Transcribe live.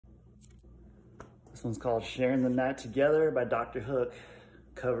This one's called Sharing the Night Together by Dr. Hook.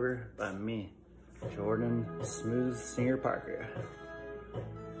 Cover by me, Jordan Smooth Singer Parker.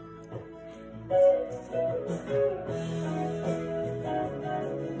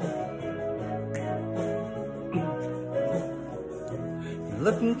 You're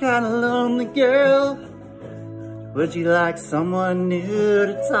looking kinda lonely, girl. Would you like someone new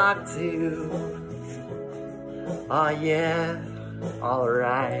to talk to? Oh yeah,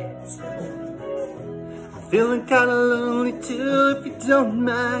 alright. I'm feeling kinda lonely too, if you don't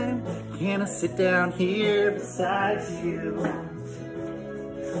mind. Can I sit down here beside you?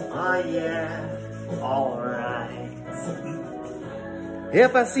 Oh yeah, alright.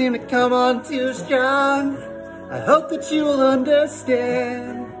 If I seem to come on too strong, I hope that you will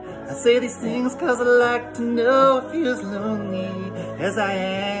understand. I say these things cause I like to know if you're as lonely as I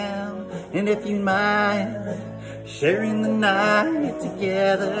am. And if you mind sharing the night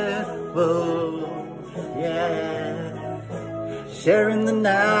together, whoa, yeah. Sharing the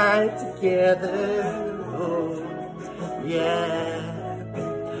night together, whoa, yeah.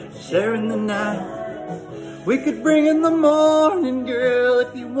 Sharing the night. We could bring in the morning, girl,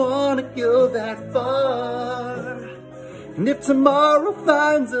 if you wanna go that far. And if tomorrow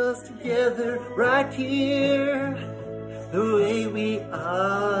finds us together right here, the way we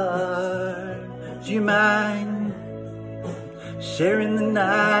are, do you mind sharing the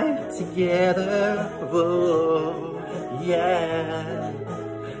night together? Whoa, yeah.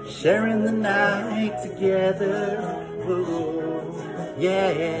 Sharing the night together, whoa,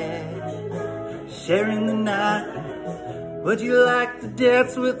 yeah. Sharing the night. Would you like to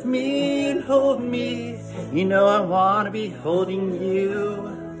dance with me and hold me? You know I wanna be holding you.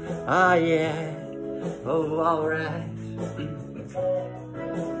 Ah yeah, oh alright.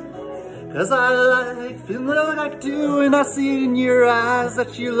 Cause I like feeling like I do, and I see it in your eyes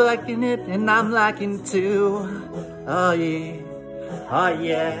that you're liking it and I'm liking too. Oh yeah,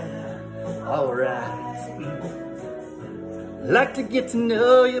 alright. Like to get to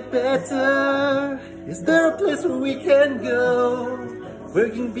know you better. Is there a place where we can go, where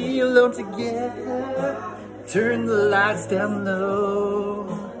we can be alone together? Turn the lights down low.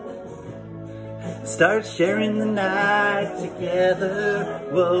 Start sharing the night together.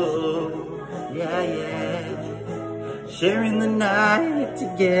 Whoa, yeah, yeah. Sharing the night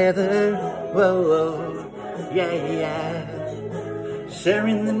together. Whoa, yeah, yeah.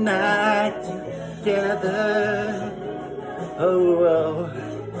 Sharing the night together. Oh, oh,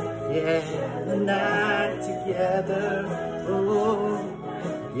 yeah, the night together, oh,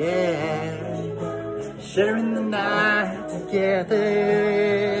 yeah, sharing the night together,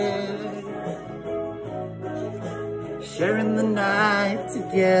 sharing the night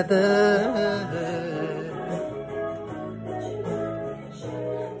together.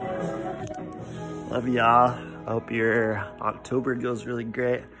 Love y'all. I hope your October goes really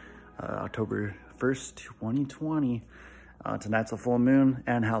great. October 1st, 2020. Tonight's a full moon,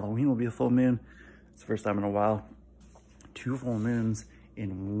 and Halloween will be a full moon. It's the first time in a while. 2 full moons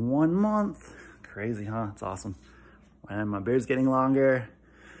in 1 month. Crazy, huh? It's awesome. And my beard's getting longer,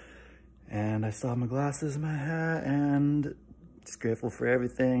 and I still have my glasses, my hat, and just grateful for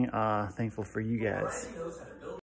everything. Thankful for you guys.